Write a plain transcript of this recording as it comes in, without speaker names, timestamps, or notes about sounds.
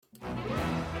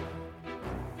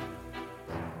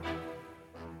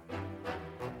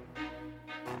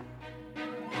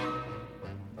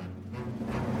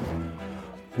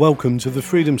Welcome to the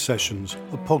Freedom Sessions,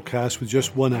 a podcast with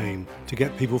just one aim, to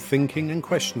get people thinking and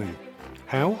questioning.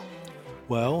 How?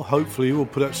 Well, hopefully we'll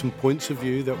put up some points of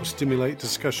view that will stimulate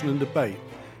discussion and debate.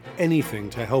 Anything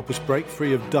to help us break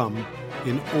free of dumb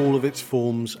in all of its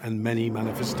forms and many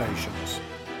manifestations.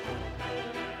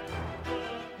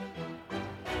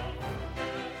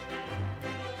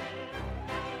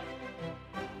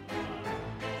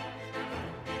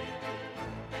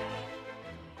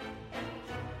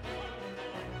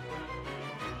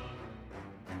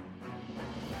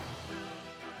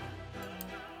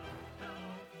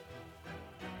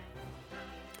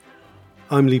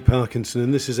 I'm Lee Parkinson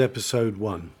and this is episode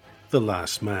 1, The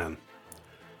Last Man.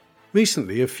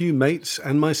 Recently, a few mates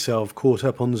and myself caught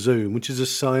up on Zoom, which is a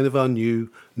sign of our new,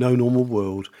 no normal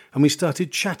world, and we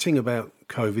started chatting about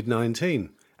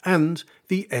COVID-19 and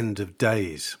the end of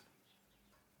days.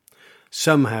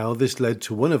 Somehow this led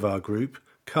to one of our group,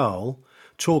 Carl,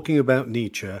 talking about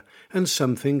Nietzsche and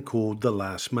something called The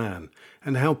Last Man,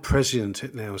 and how prescient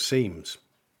it now seems.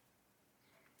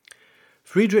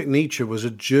 Friedrich Nietzsche was a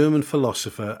German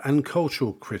philosopher and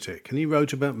cultural critic, and he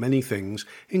wrote about many things,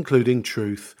 including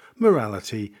truth,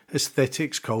 morality,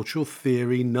 aesthetics, cultural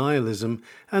theory, nihilism,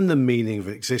 and the meaning of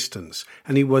existence,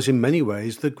 and he was in many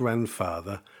ways the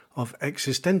grandfather of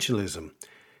existentialism.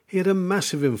 He had a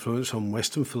massive influence on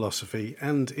Western philosophy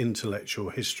and intellectual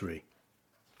history.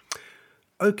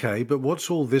 Okay, but what's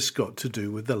all this got to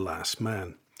do with The Last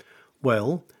Man?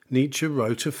 Well, Nietzsche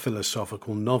wrote a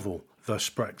philosophical novel, Thus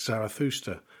Spake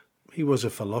Zarathustra. He was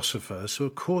a philosopher, so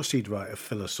of course he'd write a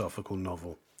philosophical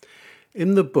novel.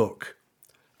 In the book,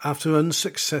 after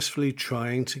unsuccessfully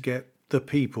trying to get the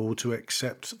people to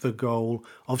accept the goal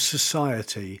of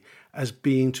society as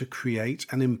being to create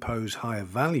and impose higher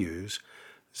values,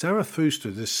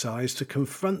 Zarathustra decides to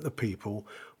confront the people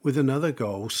with another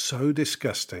goal so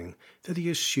disgusting that he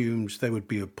assumes they would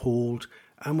be appalled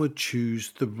and would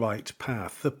choose the right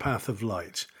path, the path of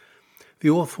light. The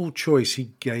awful choice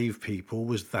he gave people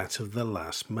was that of the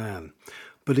last man.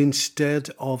 But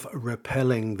instead of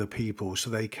repelling the people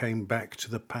so they came back to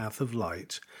the path of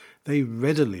light, they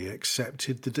readily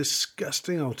accepted the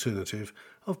disgusting alternative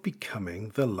of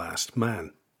becoming the last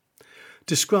man.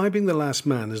 Describing the last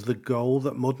man as the goal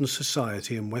that modern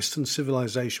society and Western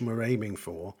civilization were aiming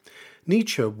for,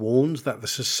 Nietzsche warns that the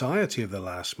society of the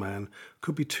last man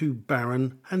could be too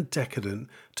barren and decadent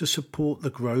to support the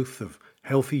growth of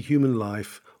healthy human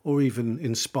life or even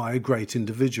inspire great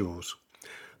individuals.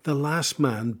 The last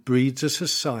man breeds a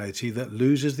society that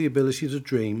loses the ability to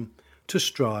dream, to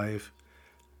strive,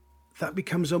 that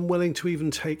becomes unwilling to even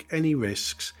take any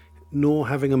risks, nor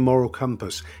having a moral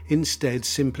compass, instead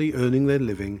simply earning their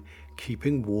living,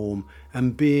 keeping warm,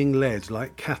 and being led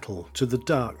like cattle to the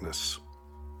darkness.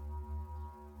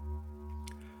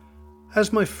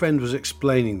 As my friend was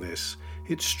explaining this,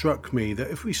 it struck me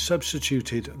that if we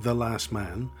substituted the last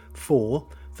man for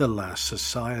the last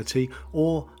society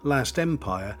or last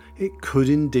empire, it could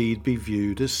indeed be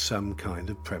viewed as some kind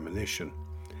of premonition.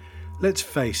 Let's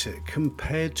face it,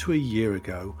 compared to a year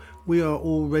ago, we are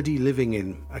already living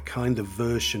in a kind of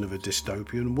version of a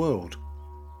dystopian world.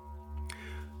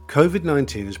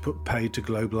 COVID-19 has put paid to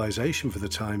globalization for the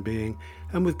time being,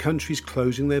 and with countries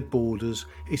closing their borders,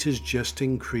 it has just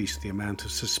increased the amount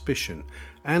of suspicion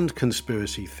and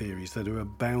conspiracy theories that are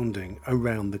abounding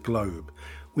around the globe.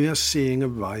 We are seeing a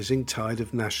rising tide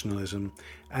of nationalism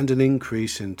and an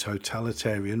increase in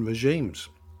totalitarian regimes.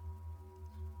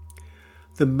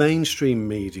 The mainstream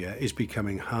media is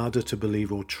becoming harder to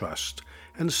believe or trust,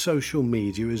 and social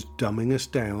media is dumbing us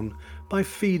down by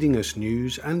feeding us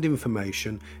news and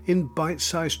information in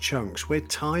bite-sized chunks where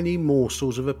tiny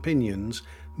morsels of opinions,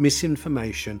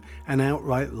 misinformation and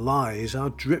outright lies are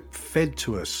drip-fed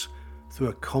to us through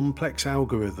a complex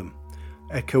algorithm,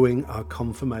 echoing our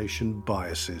confirmation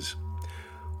biases.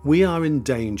 We are in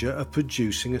danger of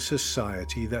producing a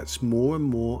society that's more and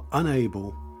more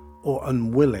unable or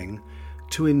unwilling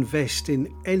to invest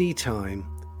in any time,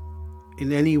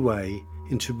 in any way,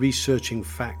 into researching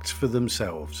facts for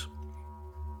themselves.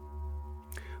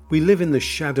 We live in the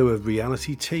shadow of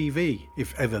reality TV,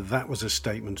 if ever that was a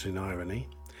statement in irony,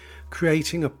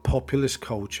 creating a populist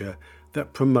culture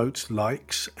that promotes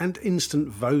likes and instant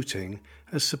voting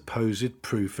as supposed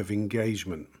proof of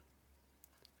engagement.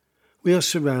 We are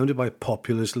surrounded by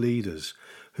populist leaders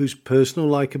whose personal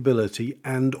likability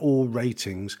and or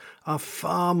ratings are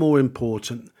far more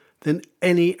important than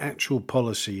any actual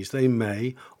policies they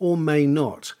may or may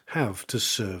not have to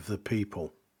serve the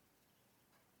people.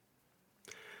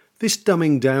 This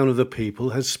dumbing down of the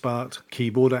people has sparked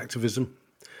keyboard activism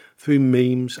through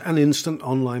memes and instant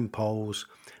online polls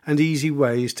and easy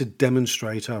ways to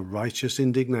demonstrate our righteous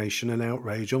indignation and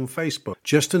outrage on Facebook,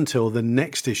 just until the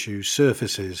next issue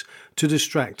surfaces to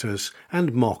distract us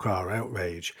and mock our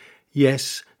outrage.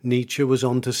 Yes, Nietzsche was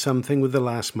onto something with The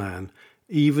Last Man,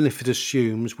 even if it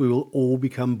assumes we will all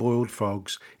become boiled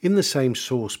frogs in the same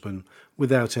saucepan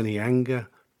without any anger,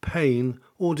 pain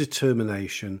or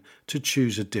determination to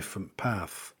choose a different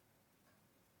path.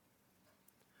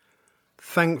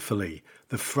 Thankfully,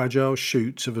 the fragile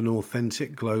shoots of an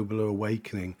authentic global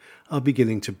awakening are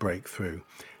beginning to break through,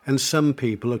 and some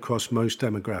people across most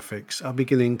demographics are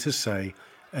beginning to say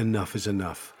enough is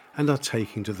enough and are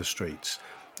taking to the streets.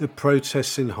 The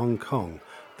protests in Hong Kong,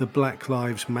 the Black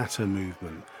Lives Matter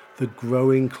movement, the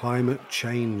growing climate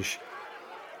change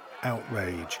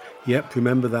outrage. Yep,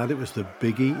 remember that, it was the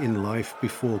biggie in life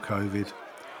before COVID.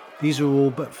 These are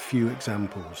all but few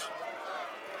examples.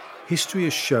 History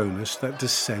has shown us that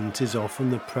dissent is often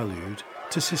the prelude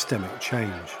to systemic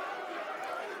change.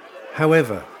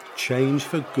 However, change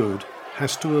for good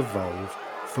has to evolve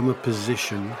from a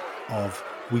position of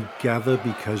we gather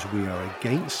because we are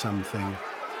against something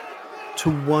to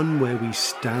one where we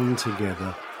stand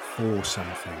together for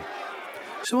something.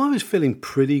 So I was feeling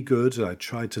pretty good and I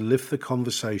tried to lift the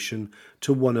conversation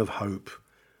to one of hope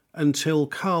until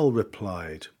Carl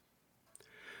replied,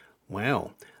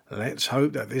 "Well, let's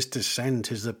hope that this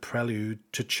dissent is the prelude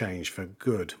to change for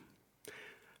good.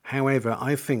 However,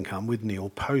 I think I'm with Neil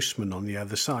Postman on the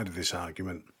other side of this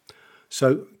argument."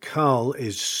 So Carl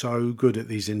is so good at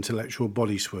these intellectual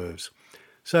body swerves.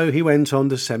 So he went on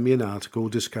to send me an article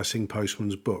discussing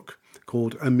Postman's book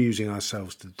called Amusing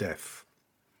Ourselves to Death.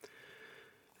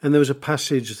 And there was a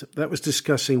passage that was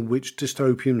discussing which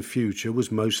dystopian future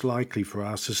was most likely for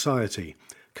our society,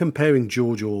 comparing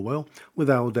George Orwell with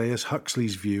Aldous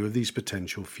Huxley's view of these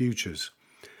potential futures.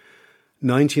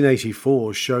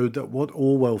 1984 showed that what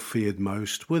Orwell feared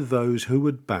most were those who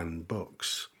would ban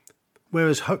books,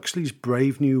 whereas Huxley's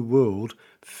Brave New World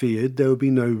feared there would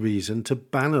be no reason to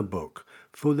ban a book,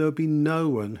 for there would be no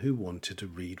one who wanted to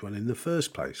read one in the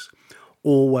first place.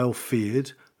 Orwell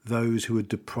feared those who would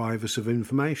deprive us of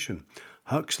information.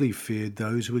 Huxley feared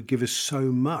those who would give us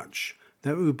so much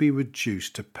that we would be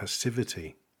reduced to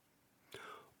passivity.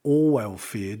 Orwell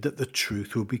feared that the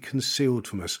truth would be concealed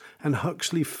from us, and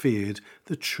Huxley feared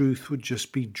the truth would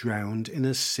just be drowned in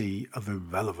a sea of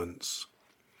irrelevance.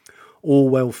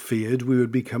 Orwell feared we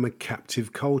would become a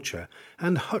captive culture,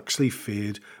 and Huxley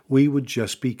feared we would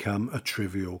just become a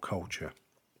trivial culture.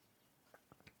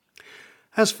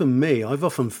 As for me, I've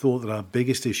often thought that our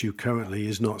biggest issue currently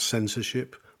is not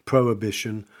censorship,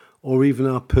 prohibition, or even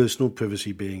our personal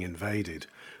privacy being invaded,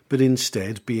 but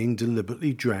instead being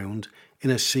deliberately drowned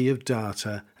in a sea of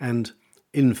data and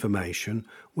information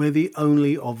where the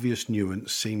only obvious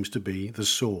nuance seems to be the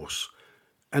source,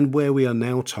 and where we are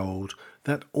now told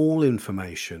that all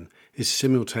information is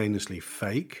simultaneously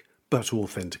fake but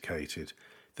authenticated,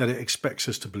 that it expects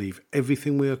us to believe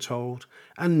everything we are told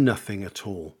and nothing at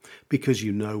all, because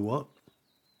you know what?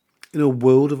 In a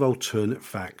world of alternate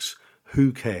facts,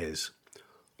 who cares?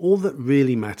 All that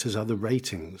really matters are the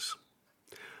ratings.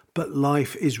 But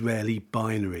life is rarely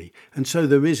binary, and so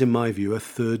there is, in my view, a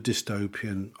third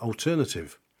dystopian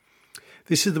alternative.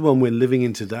 This is the one we're living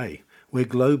in today, where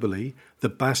globally the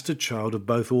bastard child of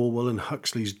both Orwell and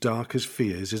Huxley's darkest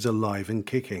fears is alive and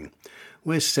kicking,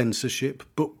 where censorship,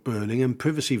 book burning and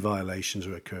privacy violations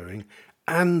are occurring,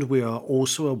 and we are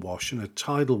also awash in a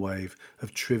tidal wave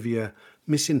of trivia,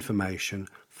 misinformation,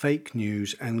 fake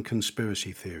news and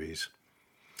conspiracy theories.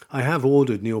 I have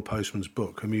ordered Neil Postman's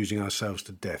book, Amusing Ourselves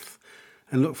to Death,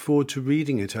 and look forward to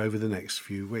reading it over the next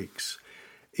few weeks.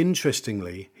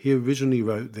 Interestingly, he originally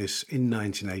wrote this in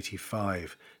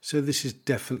 1985, so this is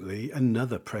definitely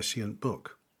another prescient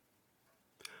book.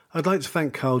 I'd like to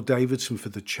thank Carl Davidson for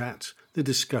the chat, the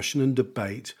discussion and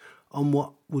debate on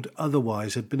what would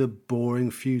otherwise have been a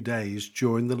boring few days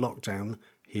during the lockdown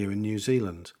here in New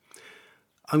Zealand.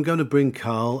 I'm going to bring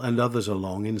Carl and others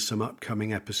along in some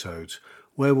upcoming episodes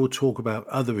where we'll talk about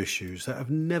other issues that have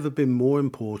never been more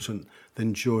important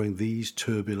than during these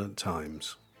turbulent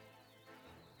times.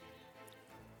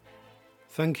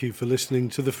 Thank you for listening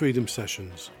to the Freedom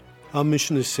Sessions. Our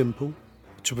mission is simple: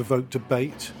 to provoke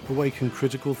debate, awaken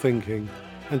critical thinking,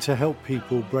 and to help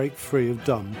people break free of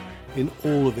dumb in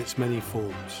all of its many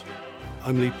forms.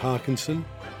 I'm Lee Parkinson,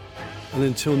 and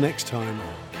until next time,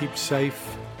 keep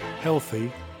safe,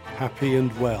 healthy, happy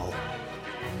and well.